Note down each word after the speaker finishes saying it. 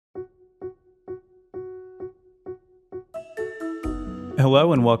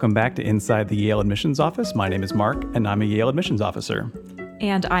Hello and welcome back to Inside the Yale Admissions Office. My name is Mark and I'm a Yale Admissions Officer.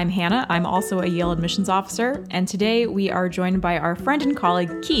 And I'm Hannah. I'm also a Yale Admissions Officer. And today we are joined by our friend and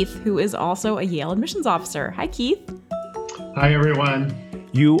colleague, Keith, who is also a Yale Admissions Officer. Hi, Keith. Hi, everyone.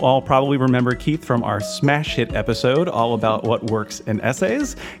 You all probably remember Keith from our smash hit episode all about what works in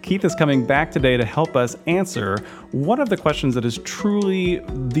essays. Keith is coming back today to help us answer one of the questions that is truly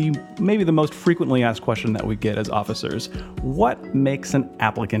maybe the most frequently asked question that we get as officers. What makes an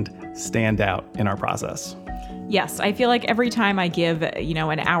applicant stand out in our process? Yes, I feel like every time I give,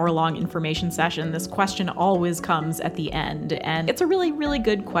 an hour-long information session, this question always comes at the end. And it's a really, really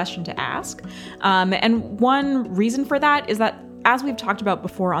good question to ask. And one reason for that is that, as we've talked about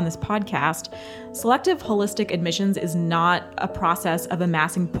before on this podcast, selective holistic admissions is not a process of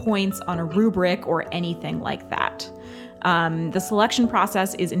amassing points on a rubric or anything like that. The selection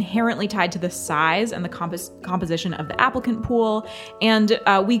process is inherently tied to the size and the composition of the applicant pool, and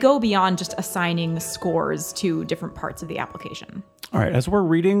we go beyond just assigning scores to different parts of the application. All right, as we're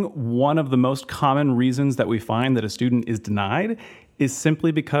reading, one of the most common reasons that we find that a student is denied is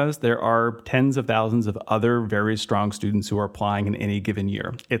simply because there are tens of thousands of other very strong students who are applying in any given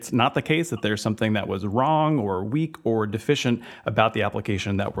year. It's not the case that there's something that was wrong or weak or deficient about the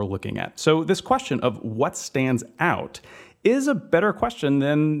application that we're looking at. So this question of what stands out is a better question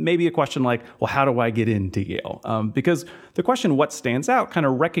than maybe a question like, well, how do I get into Yale? Because the question, what stands out, kind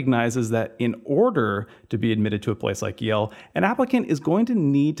of recognizes that in order to be admitted to a place like Yale, an applicant is going to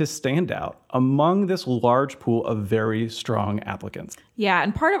need to stand out among this large pool of very strong applicants. Yeah,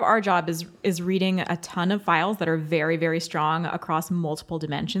 and part of our job is reading a ton of files that are very, very strong across multiple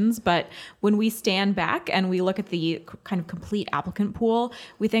dimensions. But when we stand back and we look at the kind of complete applicant pool,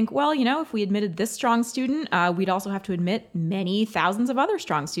 we think, well, if we admitted this strong student, we'd also have to admit many thousands of other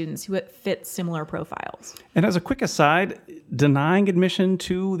strong students who fit similar profiles. And as a quick aside, denying admission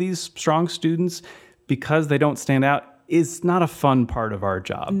to these strong students because they don't stand out is not a fun part of our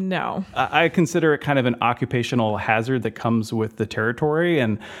job. No. I consider it kind of an occupational hazard that comes with the territory.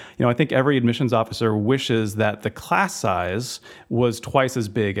 And, I think every admissions officer wishes that the class size was twice as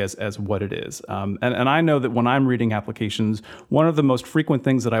big as what it is. And I know that when I'm reading applications, one of the most frequent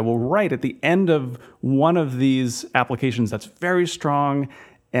things that I will write at the end of one of these applications that's very strong,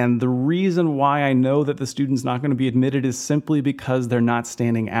 and the reason why I know that the student's not going to be admitted is simply because they're not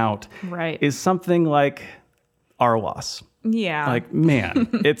standing out. Right. Is something like our loss. Yeah. Like, man,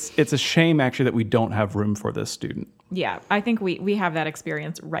 it's a shame actually that we don't have room for this student. Yeah, I think we have that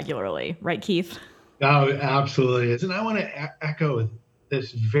experience regularly. Right, Keith? Oh, absolutely. And I want to echo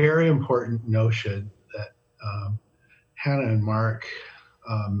this very important notion that Hannah and Mark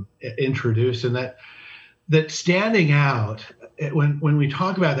introduced, and that standing out, when we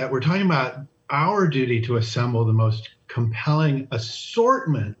talk about that, we're talking about our duty to assemble the most compelling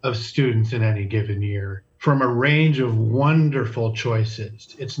assortment of students in any given year from a range of wonderful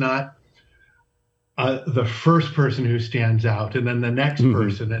choices. It's not the first person who stands out and then the next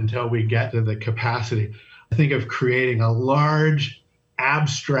person until we get to the capacity. I think of creating a large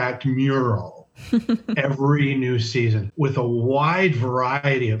abstract mural every new season with a wide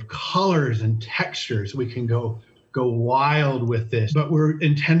variety of colors and textures. We can go wild with this, but we're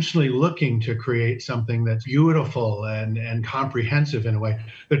intentionally looking to create something that's beautiful and comprehensive in a way.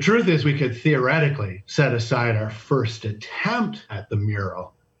 The truth is we could theoretically set aside our first attempt at the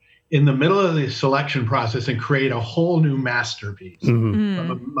mural in the middle of the selection process and create a whole new masterpiece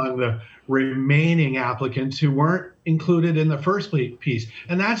among the remaining applicants who weren't included in the first piece.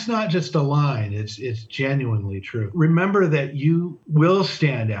 And that's not just a line, it's genuinely true. Remember that you will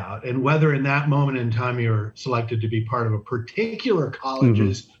stand out, and whether in that moment in time you're selected to be part of a particular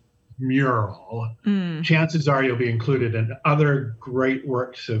college's mural, chances are you'll be included in other great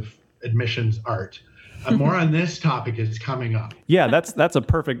works of admissions art. More on this topic is coming up. Yeah, that's a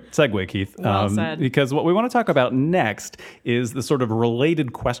perfect segue, Keith. Well said. Because what we want to talk about next is the sort of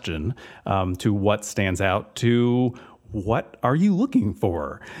related question to what stands out to what are you looking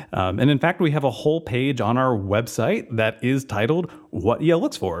for? And in fact, we have a whole page on our website that is titled What Yale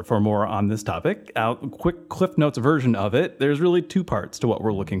Looks For more on this topic. A quick Cliff Notes version of it. There's really two parts to what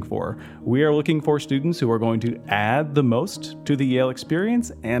we're looking for. We are looking for students who are going to add the most to the Yale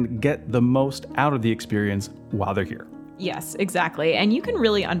experience and get the most out of the experience while they're here. Yes, exactly. And you can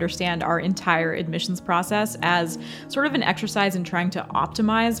really understand our entire admissions process as sort of an exercise in trying to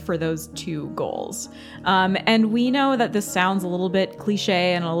optimize for those two goals. And we know that this sounds a little bit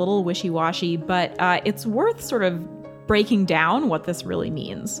cliche and a little wishy-washy, but it's worth sort of breaking down what this really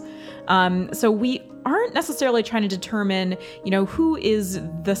means. So we aren't necessarily trying to determine, who is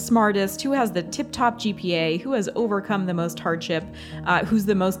the smartest, who has the tip-top GPA, who has overcome the most hardship, who's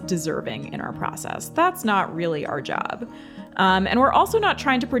the most deserving in our process. That's not really our job. And we're also not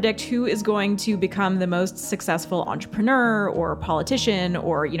trying to predict who is going to become the most successful entrepreneur or politician,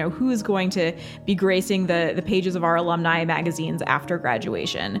 or, who is going to be gracing the pages of our alumni magazines after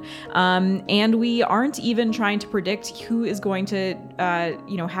graduation. And we aren't even trying to predict who is going to,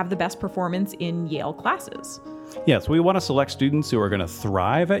 have the best performance in Yale classes. Yes, we want to select students who are going to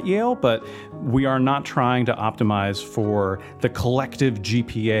thrive at Yale, but we are not trying to optimize for the collective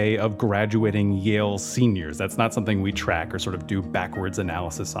GPA of graduating Yale seniors. That's not something we track or sort of do backwards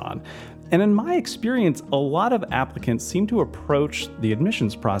analysis on. And in my experience, a lot of applicants seem to approach the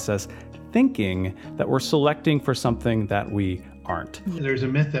admissions process thinking that we're selecting for something that we aren't. There's a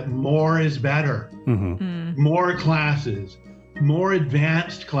myth that more is better. More classes, more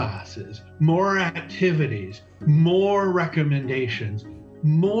advanced classes, more activities, more recommendations,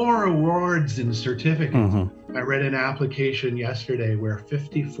 more awards and certificates. I read an application yesterday where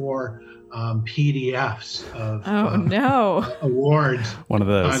 54 PDFs of awards, one of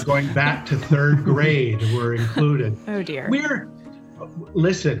those going back to third grade, were included. Oh dear.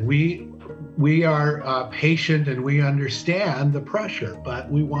 We are patient and we understand the pressure,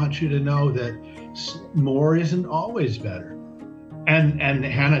 but we want you to know that more isn't always better. And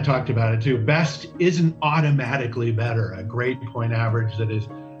Hannah talked about it too. Best isn't automatically better. A grade point average that is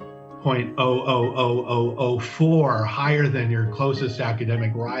 0.00004 higher than your closest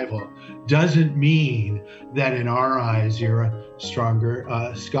academic rival doesn't mean that in our eyes you're a stronger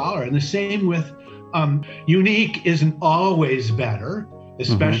scholar. And the same with unique isn't always better,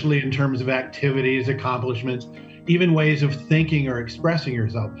 especially in terms of activities, accomplishments, even ways of thinking or expressing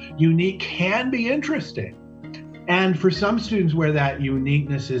yourself. Unique can be interesting. And for some students where that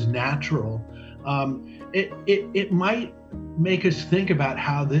uniqueness is natural, it might make us think about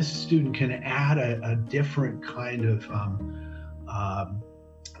how this student can add a different kind of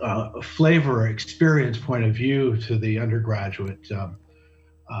flavor or experience point of view to the undergraduate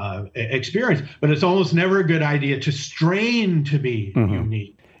experience. But it's almost never a good idea to strain to be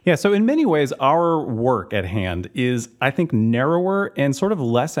unique. Yeah, so in many ways, our work at hand is, I think, narrower and sort of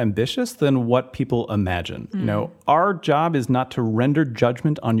less ambitious than what people imagine. Our job is not to render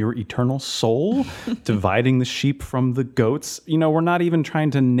judgment on your eternal soul, dividing the sheep from the goats. We're not even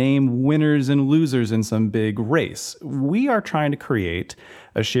trying to name winners and losers in some big race. We are trying to create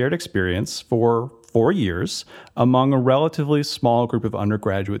a shared experience for 4 years among a relatively small group of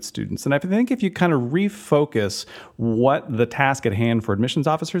undergraduate students. And I think if you kind of refocus what the task at hand for admissions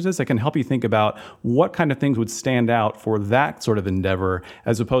officers is, it can help you think about what kind of things would stand out for that sort of endeavor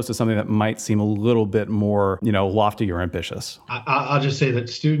as opposed to something that might seem a little bit more, lofty or ambitious. I'll just say that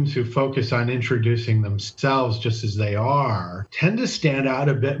students who focus on introducing themselves just as they are tend to stand out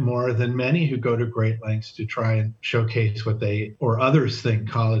a bit more than many who go to great lengths to try and showcase what they or others think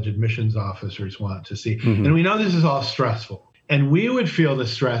college admissions officers want to see. And we know this is all stressful. And we would feel the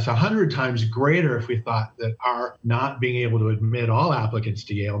stress 100 times greater if we thought that our not being able to admit all applicants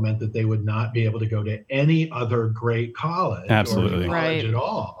to Yale meant that they would not be able to go to any other great college Absolutely. or college at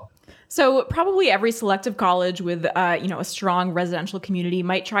all. So probably every selective college with a strong residential community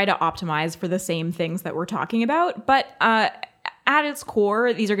might try to optimize for the same things that we're talking about. But at its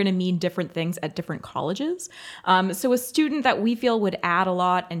core, these are going to mean different things at different colleges. So a student that we feel would add a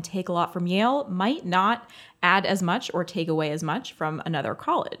lot and take a lot from Yale might not add as much or take away as much from another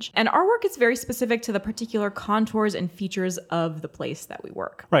college. And our work is very specific to the particular contours and features of the place that we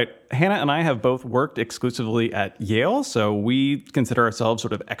work. Right. Hannah and I have both worked exclusively at Yale, so we consider ourselves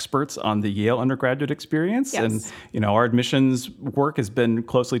sort of experts on the Yale undergraduate experience. Yes. And, our admissions work has been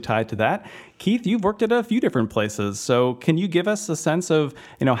closely tied to that. Keith, you've worked at a few different places. So can you give us a sense of,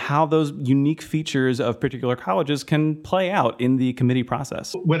 how those unique features of particular colleges can play out in the committee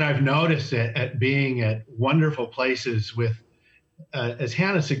process? What I've noticed at being at wonderful places with, as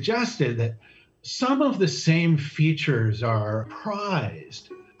Hannah suggested, that some of the same features are prized,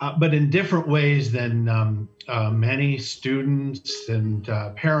 but in different ways than many students and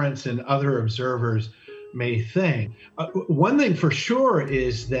parents and other observers may think. One thing for sure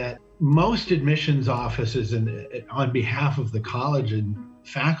is that most admissions offices on behalf of the college and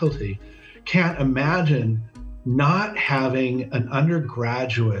faculty can't imagine not having an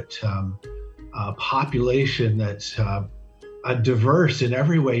undergraduate population that's diverse in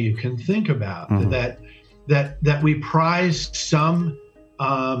every way you can think about. That we prize some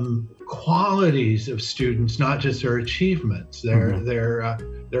qualities of students, not just their achievements, their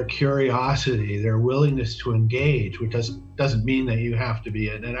curiosity, their willingness to engage, which doesn't mean that you have to be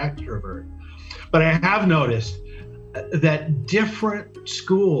an extrovert. But I have noticed that different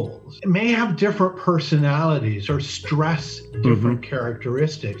schools may have different personalities or stress different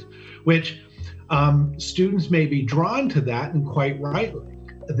characteristics, which students may be drawn to that, and quite rightly.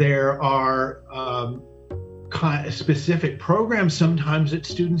 There are specific programs sometimes that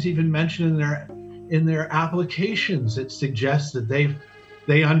students even mention in their applications that suggest that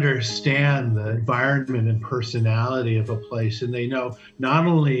they understand the environment and personality of a place, and they know not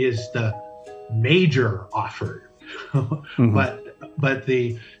only is the major offered, but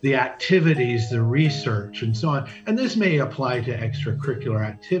the activities, the research, and so on. And this may apply to extracurricular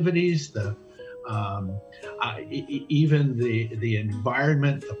activities, even the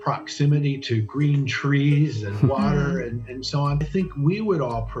environment, the proximity to green trees and water and so on. I think we would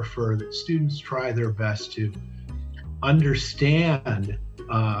all prefer that students try their best to understand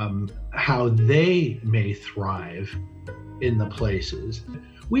how they may thrive in the places.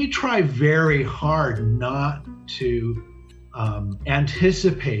 We try very hard not to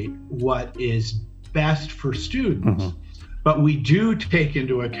anticipate what is best for students, but we do take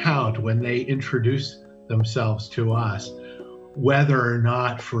into account when they introduce themselves to us, whether or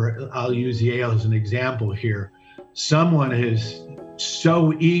not, I'll use Yale as an example here, someone is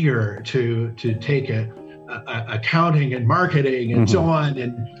so eager to take accounting and marketing and so on,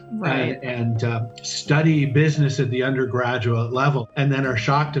 and study business at the undergraduate level, and then are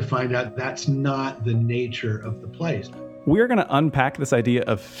shocked to find out that's not the nature of the place. We're going to unpack this idea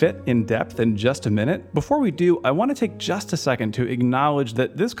of fit in depth in just a minute. Before we do, I want to take just a second to acknowledge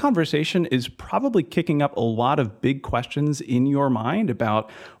that this conversation is probably kicking up a lot of big questions in your mind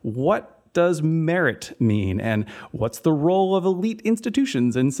about what does merit mean, and what's the role of elite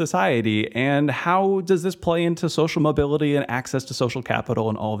institutions in society, and how does this play into social mobility and access to social capital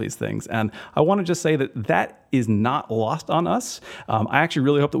and all these things. And I want to just say that is not lost on us. I actually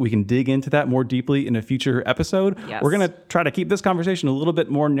really hope that we can dig into that more deeply in a future episode. Yes. We're going to try to keep this conversation a little bit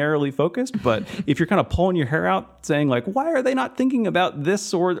more narrowly focused, but if you're kind of pulling your hair out saying like, why are they not thinking about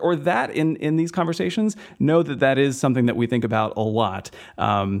this or that in these conversations, know that is something that we think about a lot.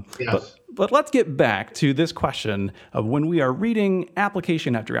 Yes. But let's get back to this question of when we are reading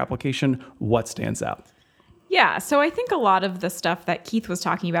application after application, what stands out? Yeah, so I think a lot of the stuff that Keith was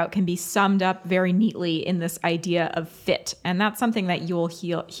talking about can be summed up very neatly in this idea of fit. And that's something that you'll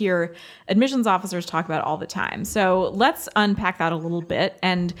hear admissions officers talk about all the time. So let's unpack that a little bit.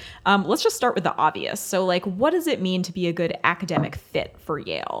 And let's just start with the obvious. So like, what does it mean to be a good academic fit for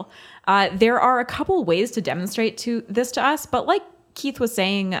Yale? There are a couple ways to demonstrate this to us, but like Keith was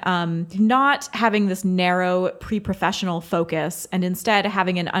saying, not having this narrow pre-professional focus and instead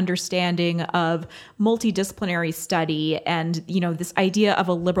having an understanding of multidisciplinary study and, this idea of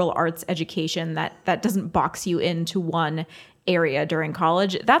a liberal arts education that doesn't box you into one area during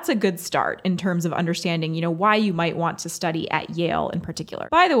college. That's a good start in terms of understanding, why you might want to study at Yale in particular.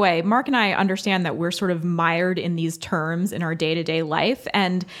 By the way, Mark and I understand that we're sort of mired in these terms in our day-to-day life.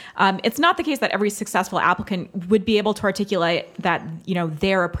 And it's not the case that every successful applicant would be able to articulate that,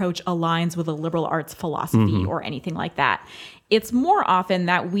 their approach aligns with a liberal arts philosophy or anything like that. It's more often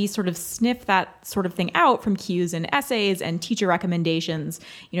that we sort of sniff that sort of thing out from cues in essays and teacher recommendations,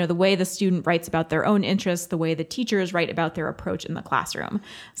 the way the student writes about their own interests, the way the teachers write about their approach in the classroom.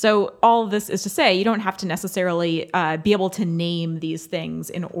 So all of this is to say, you don't have to necessarily be able to name these things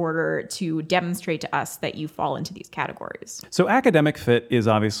in order to demonstrate to us that you fall into these categories. So academic fit is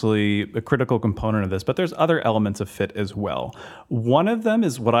obviously a critical component of this, but there's other elements of fit as well. One of them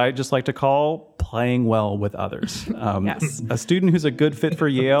is what I just like to call playing well with others. Yes. A student who's a good fit for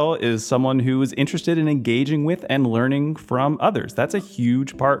Yale is someone who is interested in engaging with and learning from others. That's a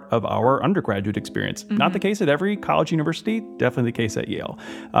huge part of our undergraduate experience. Not the case at every college university, definitely the case at Yale.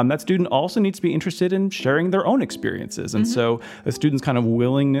 That student also needs to be interested in sharing their own experiences. And so a student's kind of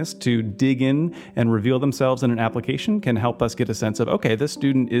willingness to dig in and reveal themselves in an application can help us get a sense of, okay, this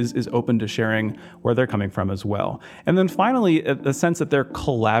student is open to sharing where they're coming from as well. And then finally, a sense that they're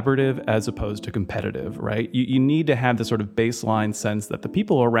collaborative as opposed to competitive, right? You need to have this sort of baseline sense that the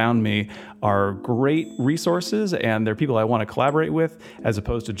people around me are great resources and they're people I want to collaborate with, as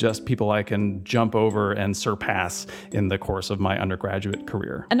opposed to just people I can jump over and surpass in the course of my undergraduate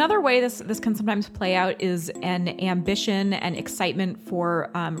career. Another way this can sometimes play out is an ambition and excitement for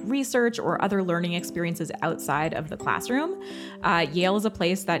research or other learning experiences outside of the classroom. Yale is a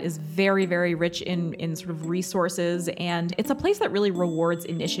place that is very, very rich in sort of resources, and it's a place that really rewards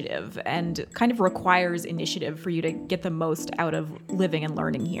initiative and kind of requires initiative for you to get the most most out of living and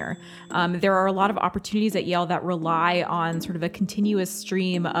learning here. There are a lot of opportunities at Yale that rely on sort of a continuous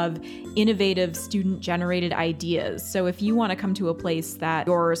stream of innovative student-generated ideas. So if you want to come to a place that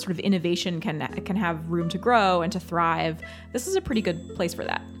your sort of innovation can have room to grow and to thrive, this is a pretty good place for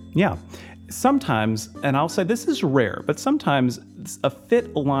that. Yeah. Sometimes, and I'll say this is rare, but sometimes a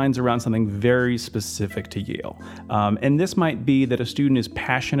fit aligns around something very specific to Yale. And this might be that a student is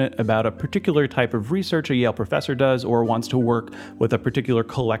passionate about a particular type of research a Yale professor does or wants to work with a particular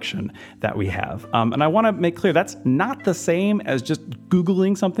collection that we have. And I want to make clear that's not the same as just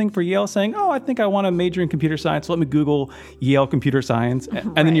Googling something for Yale, saying, oh, I think I want to major in computer science. Let me Google Yale computer science.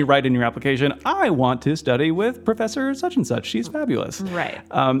 And then you write in your application, I want to study with Professor such and such. She's fabulous. Right.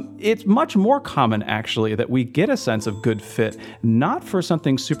 It's much more common, actually, that we get a sense of good fit, not for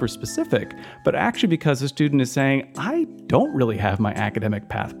something super specific, but actually because a student is saying, I don't really have my academic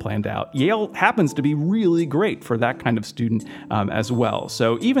path planned out. Yale happens to be really great for that kind of student as well.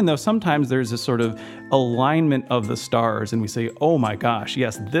 So even though sometimes there's a sort of alignment of the stars and we say, oh my gosh,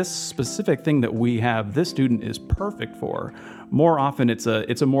 yes, this specific thing that we have, this student is perfect for, more often it's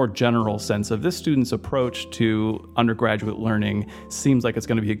a more general sense of this student's approach to undergraduate learning seems like it's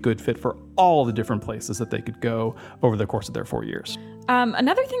going to be a good fit for all the different places that they could go over the course of their 4 years.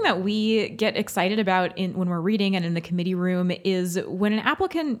 Another thing that we get excited about when we're reading and in the committee room is when an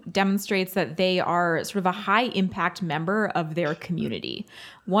applicant demonstrates that they are sort of a high impact member of their community.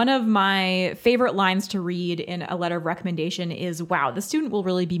 One of my favorite lines to read in a letter of recommendation is, wow, the student will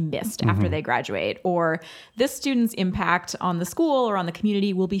really be missed after they graduate, or this student's impact on the school or on the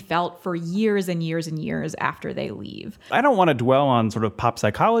community will be felt for years and years and years after they leave. I don't want to dwell on sort of pop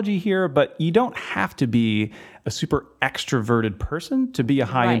psychology here, but you don't have to be a super extroverted person to be a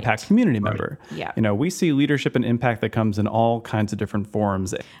high impact community member. Yeah. You know, we see leadership and impact that comes in all kinds of different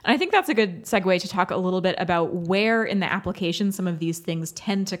forms. And I think that's a good segue to talk a little bit about where in the application some of these things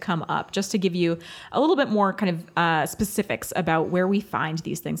tend to come up, just to give you a little bit more kind of specifics about where we find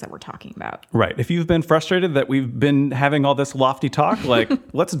these things that we're talking about. Right. If you've been frustrated that we've been having all this lofty talk, like,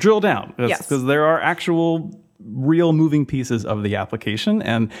 let's drill down. Yes. Because there are actual real moving pieces of the application,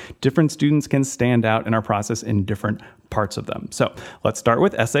 and different students can stand out in our process in different parts of them. So let's start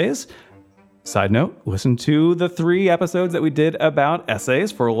with essays. Side note, listen to the 3 episodes that we did about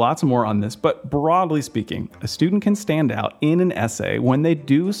essays for lots more on this. But broadly speaking, a student can stand out in an essay when they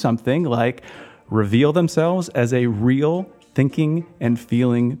do something like reveal themselves as a real thinking and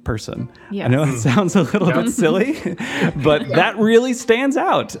feeling person. Yes. I know it sounds a little bit silly, but that really stands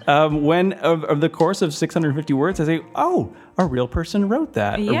out. When of the course of 650 words, I say, oh, a real person wrote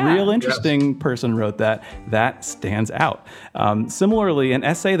that. A real interesting person wrote that. That stands out. Similarly, an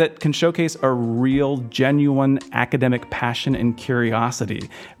essay that can showcase a real, genuine academic passion and curiosity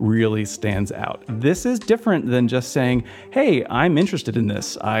really stands out. This is different than just saying, hey, I'm interested in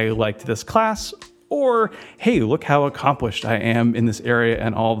this. I liked this class. Or, hey, look how accomplished I am in this area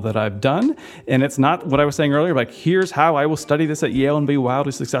and all that I've done. And it's not what I was saying earlier, like, here's how I will study this at Yale and be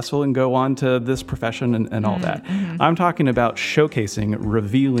wildly successful and go on to this profession and all that. I'm talking about showcasing,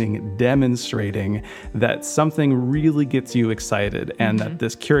 revealing, demonstrating that something really gets you excited and that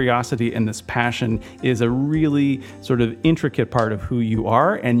this curiosity and this passion is a really sort of intricate part of who you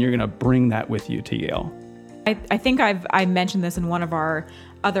are, and you're going to bring that with you to Yale. I think I mentioned this in one of our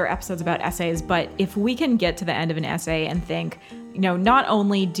other episodes about essays, but if we can get to the end of an essay and think, you know, not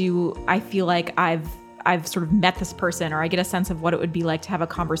only do I feel like I've sort of met this person, or I get a sense of what it would be like to have a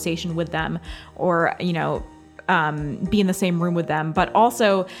conversation with them, or, you know, be in the same room with them, but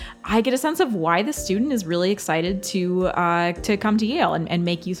also I get a sense of why the student is really excited to come to Yale and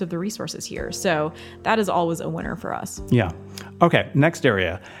make use of the resources here. So that is always a winner for us. Yeah. Okay, next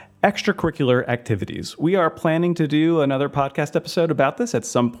area. Extracurricular activities. We are planning to do another podcast episode about this at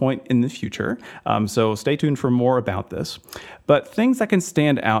some point in the future, so stay tuned for more about this. But things that can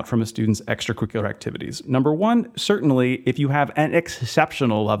stand out from a student's extracurricular activities. Number one, certainly if you have an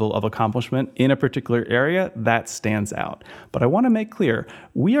exceptional level of accomplishment in a particular area, that stands out. But I want to make clear,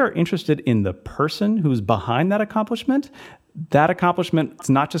 we are interested in the person who's behind that accomplishment. That accomplishment is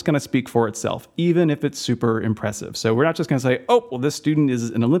not just going to speak for itself, even if it's super impressive. So we're not just going to say, oh, well, this student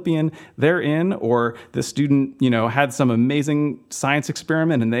is an Olympian, they're in, or this student, you know, had some amazing science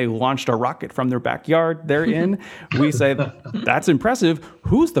experiment and they launched a rocket from their backyard, they're in. We say, that's impressive.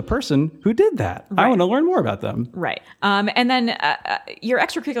 Who's the person who did that? Right. I want to learn more about them. Right. And then your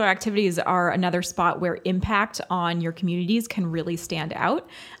extracurricular activities are another spot where impact on your communities can really stand out.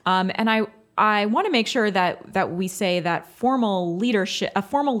 And I want to make sure that we say that a formal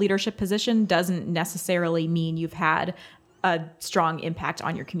leadership position doesn't necessarily mean you've had a strong impact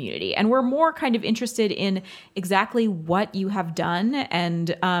on your community. And we're more kind of interested in exactly what you have done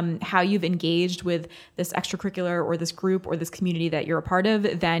and how you've engaged with this extracurricular or this group or this community that you're a part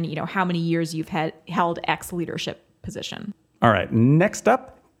of than, how many years you've held X leadership position. All right, next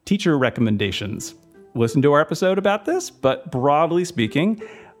up, teacher recommendations. Listen to our episode about this, but broadly speaking,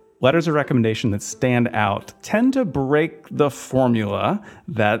 letters of recommendation that stand out tend to break the formula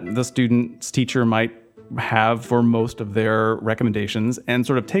that the student's teacher might have for most of their recommendations and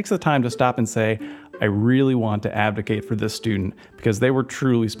sort of takes the time to stop and say, I really want to advocate for this student because they were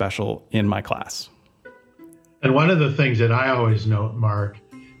truly special in my class. And one of the things that I always note, Mark,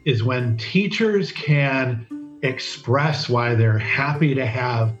 is when teachers can express why they're happy to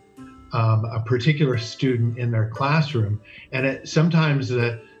have a particular student in their classroom. And sometimes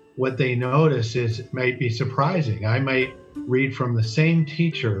what they notice might be surprising. I might read from the same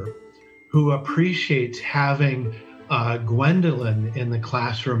teacher who appreciates having Gwendolyn in the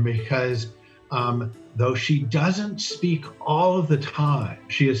classroom because though she doesn't speak all of the time,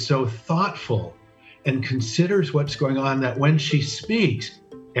 she is so thoughtful and considers what's going on that when she speaks,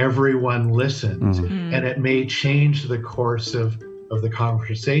 everyone listens. Mm-hmm. And it may change the course of the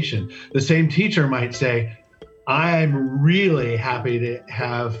conversation. The same teacher might say, I'm really happy to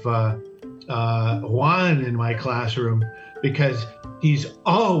have Juan in my classroom because he's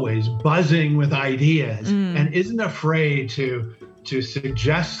always buzzing with ideas and isn't afraid to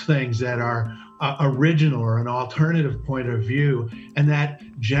suggest things that are original or an alternative point of view. And that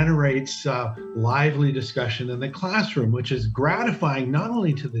generates lively discussion in the classroom, which is gratifying not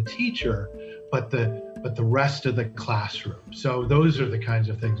only to the teacher, but the rest of the classroom. So those are the kinds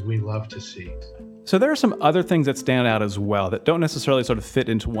of things we love to see. So there are some other things that stand out as well that don't necessarily sort of fit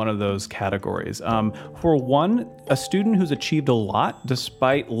into one of those categories. For one, a student who's achieved a lot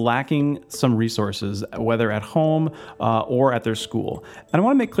despite lacking some resources, whether at home or at their school. And I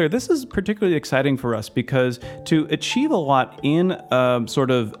want to make clear, this is particularly exciting for us because to achieve a lot in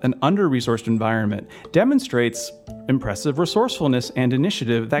sort of an under-resourced environment demonstrates impressive resourcefulness and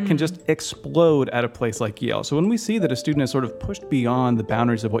initiative that can just explode at a place like Yale. So when we see that a student has sort of pushed beyond the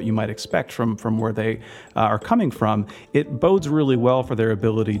boundaries of what you might expect from where they are coming from, it bodes really well for their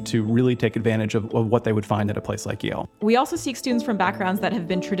ability to really take advantage of what they would find at a place like Yale. We also seek students from backgrounds that have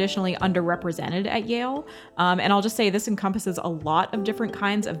been traditionally underrepresented at Yale. And I'll just say this encompasses a lot of different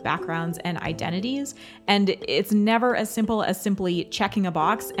kinds of backgrounds and identities. And it's never as simple as simply checking a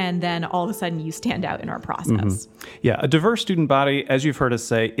box and then all of a sudden you stand out in our process. Mm-hmm. Yeah, a diverse student body, as you've heard us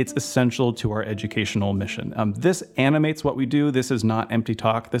say, it's essential to our educational mission. This animates what we do. This is not empty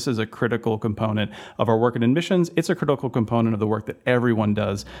talk. This is a critical component of our work in admissions. It's a critical component of the work that everyone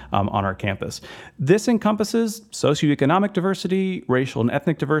does on our campus. This encompasses socioeconomic diversity, racial and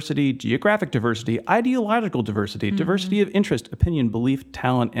ethnic diversity, geographic diversity, ideological diversity, diversity of interest, opinion, belief,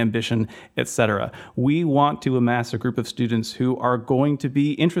 talent, ambition, etc. We want to amass a group of students who are going to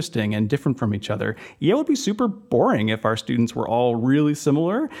be interesting and different from each other. Yale would be super boring if our students were all really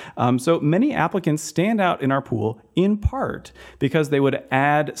similar. So many applicants stand out in our pool in part because they would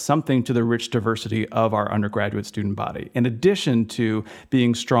add something to the rich diversity of our undergraduate student body, in addition to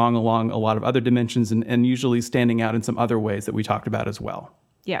being strong along a lot of other dimensions and usually standing out in some other ways that we talked about as well.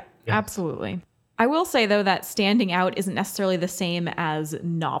 Yeah, absolutely. I will say, though, that standing out isn't necessarily the same as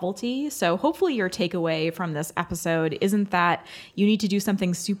novelty. So hopefully your takeaway from this episode isn't that you need to do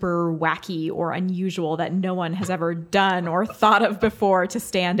something super wacky or unusual that no one has ever done or thought of before to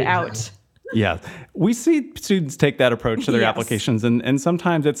stand out. Yeah, we see students take that approach to their applications, and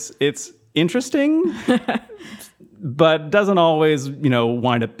sometimes it's interesting, but doesn't always,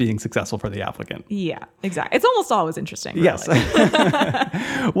 wind up being successful for the applicant. Yeah, exactly. It's almost always interesting. Really. Yes.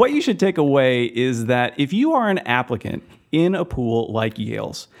 What you should take away is that if you are an applicant in a pool like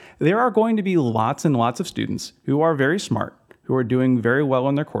Yale's, there are going to be lots and lots of students who are very smart, who are doing very well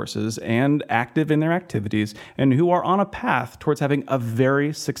in their courses and active in their activities, and who are on a path towards having a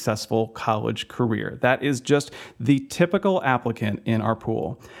very successful college career. That is just the typical applicant in our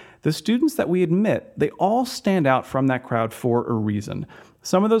pool. The students that we admit, they all stand out from that crowd for a reason.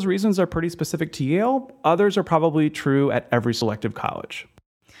 Some of those reasons are pretty specific to Yale. Others are probably true at every selective college.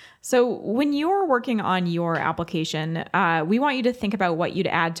 So when you're working on your application, we want you to think about what you'd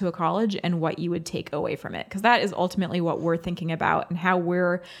add to a college and what you would take away from it, because that is ultimately what we're thinking about and how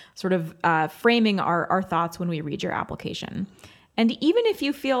we're sort of framing our thoughts when we read your application. And even if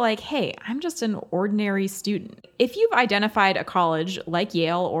you feel like, hey, I'm just an ordinary student, if you've identified a college like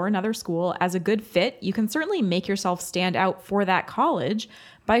Yale or another school as a good fit, you can certainly make yourself stand out for that college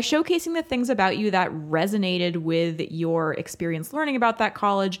by showcasing the things about you that resonated with your experience learning about that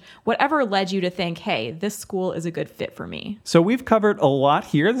college, whatever led you to think, hey, this school is a good fit for me. So we've covered a lot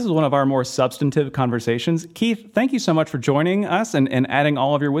here. This is one of our more substantive conversations. Keith, thank you so much for joining us and adding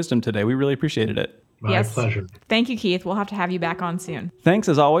all of your wisdom today. We really appreciated it. My pleasure. Thank you, Keith. We'll have to have you back on soon. Thanks,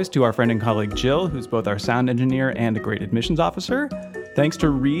 as always, to our friend and colleague Jill, who's both our sound engineer and a great admissions officer. Thanks to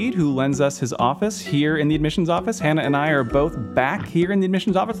Reed, who lends us his office here in the admissions office. Hannah and I are both back here in the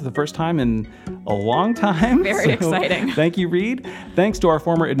admissions office for the first time in a long time. Very exciting. Thank you, Reed. Thanks to our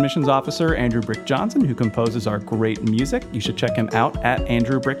former admissions officer, Andrew Brick Johnson, who composes our great music. You should check him out at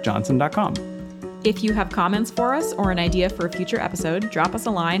andrewbrickjohnson.com. If you have comments for us or an idea for a future episode, drop us a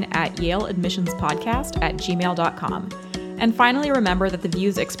line at yaleadmissionspodcast@gmail.com. And finally, remember that the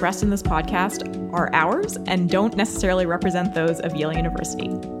views expressed in this podcast are ours and don't necessarily represent those of Yale University.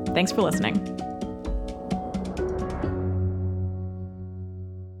 Thanks for listening.